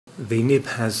The nib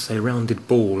has a rounded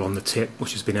ball on the tip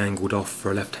which has been angled off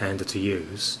for a left-hander to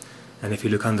use, and if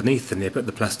you look underneath the nib at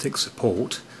the plastic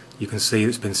support you can see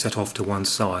it's been set off to one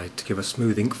side to give a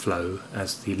smooth ink flow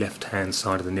as the left-hand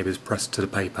side of the nib is pressed to the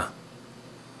paper.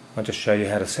 I'll just show you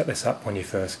how to set this up when you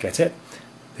first get it.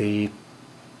 The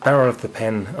barrel of the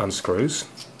pen unscrews,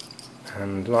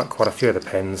 and like quite a few of the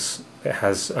pens it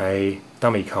has a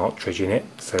dummy cartridge in it,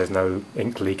 so there's no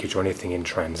ink leakage or anything in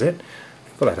transit.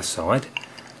 Put that aside,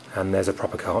 and there's a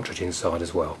proper cartridge inside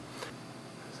as well.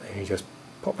 So you just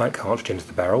pop that cartridge into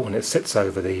the barrel and it sits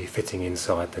over the fitting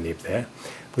inside the nib there.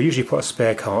 We usually put a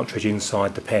spare cartridge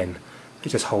inside the pen. It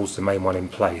just holds the main one in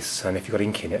place, and if you've got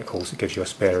ink in it, of course, it gives you a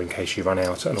spare in case you run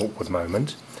out at an awkward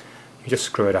moment. You just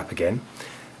screw it up again,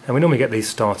 and we normally get these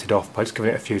started off by just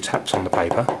giving it a few taps on the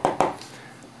paper,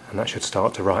 and that should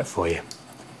start to write for you.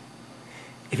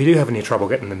 If you do have any trouble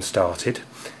getting them started,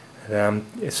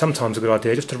 it's sometimes a good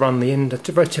idea just to run the end,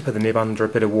 the very tip of the nib under a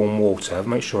bit of warm water.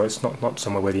 Make sure it's not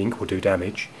somewhere where the ink will do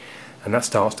damage, and that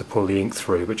starts to pull the ink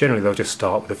through, but generally they'll just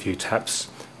start with a few taps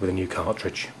with a new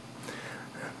cartridge.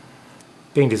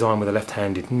 Being designed with a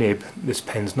left-handed nib, this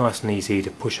pen's nice and easy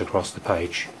to push across the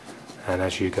page, and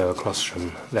as you go across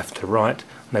from left to right,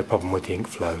 no problem with the ink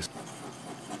flows.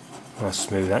 Nice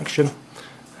smooth action,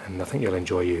 and I think you'll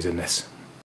enjoy using this.